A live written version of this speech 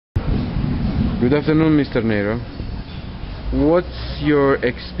Good afternoon, Mr. Nero. What's your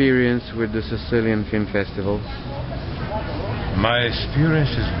experience with the Sicilian Film Festival? My experience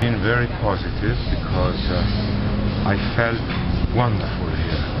has been very positive because I felt wonderful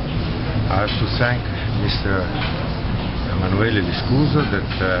here. I have to thank Mr. Emanuele Viscuso that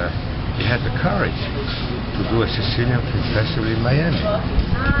he had the courage to do a Sicilian Film Festival in Miami.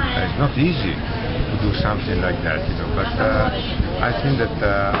 It's not easy to do something like that, you know, but I think that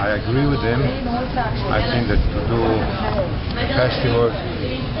I agree with him. I think that to do a festival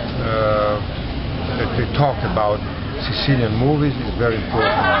that they talk about Sicilian movies is very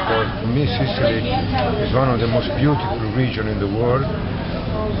important, because to me Sicily is one of the most beautiful regions in the world.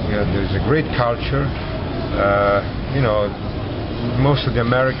 There is a great culture. You know, most of the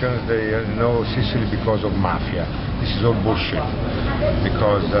Americans, they know Sicily because of mafia. This is all bullshit,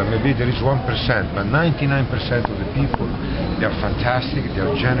 because maybe there is 1%, but 99% of the people, they are fantastic, they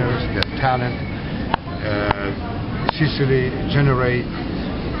are generous, they are talented. Sicily generated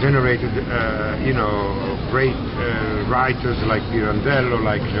you know, great writers like Pirandello,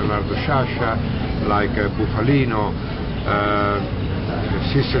 like Leonardo Sciascia, like Bufalino.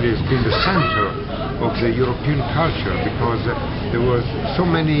 Sicily has been the center of the European culture, because there was so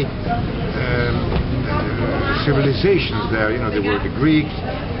many civilizations there. You know, there were the Greeks,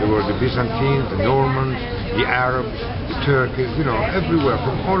 there were the Byzantines, the Normans, the Arabs, the Turks. You know, everywhere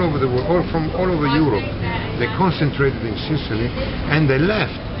from all over the world, or from all over Europe, they concentrated in Sicily, and they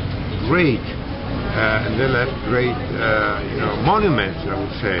left great. You know, monuments, I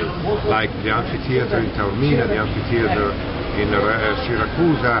would say, like the amphitheater in Taormina, the amphitheater in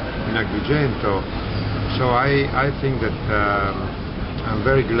Syracuse, in Agrigento. So I think that I'm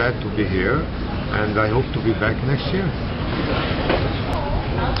very glad to be here, and I hope to be back next year.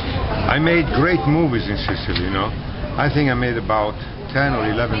 I made great movies in Sicily, you know. I think I made about 10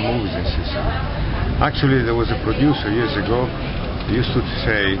 or 11 movies in Sicily. Actually, there was a producer years ago who used to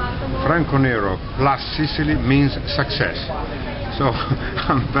say, Franco Nero plus Sicily means success. So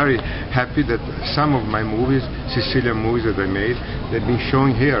I'm very happy that some of my movies, Sicilian movies that I made, they've been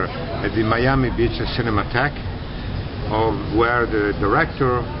showing here at the Miami Beach Cinematheque, where the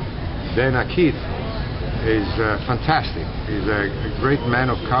director, Dana Keith, is fantastic. He's a great man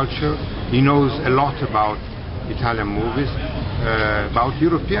of culture. He knows a lot about Italian movies, about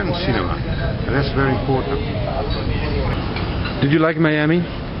European cinema, and that's very important. Did you like Miami?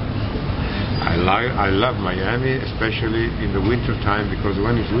 I love Miami, especially in the winter time, because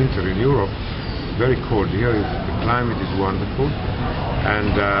when it's winter in Europe, it's very cold. Here the climate is wonderful,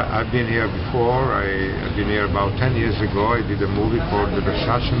 and I've been here before. I've been here about 10 years ago. I did a movie called The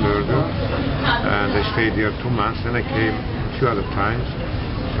Versace Murder, and I stayed here 2 months, then I came a few other times.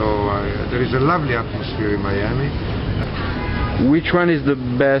 So there is a lovely atmosphere in Miami. Which one is the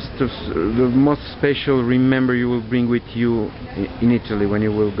best, the most special remember you will bring with you in Italy when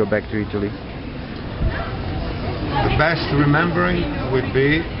you will go back to Italy? The best remembering would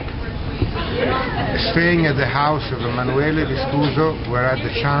be staying at the house of Emanuele Viscuso, where I had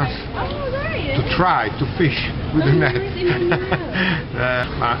the chance to try to fish with the net.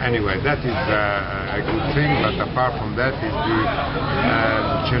 Anyway, that is a good thing, but apart from that is the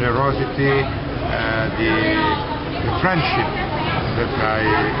generosity, the friendship that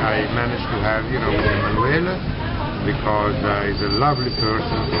I managed to have, you know, with Emanuele, because he's a lovely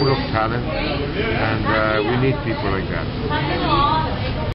person, full of talent, and we need people like that.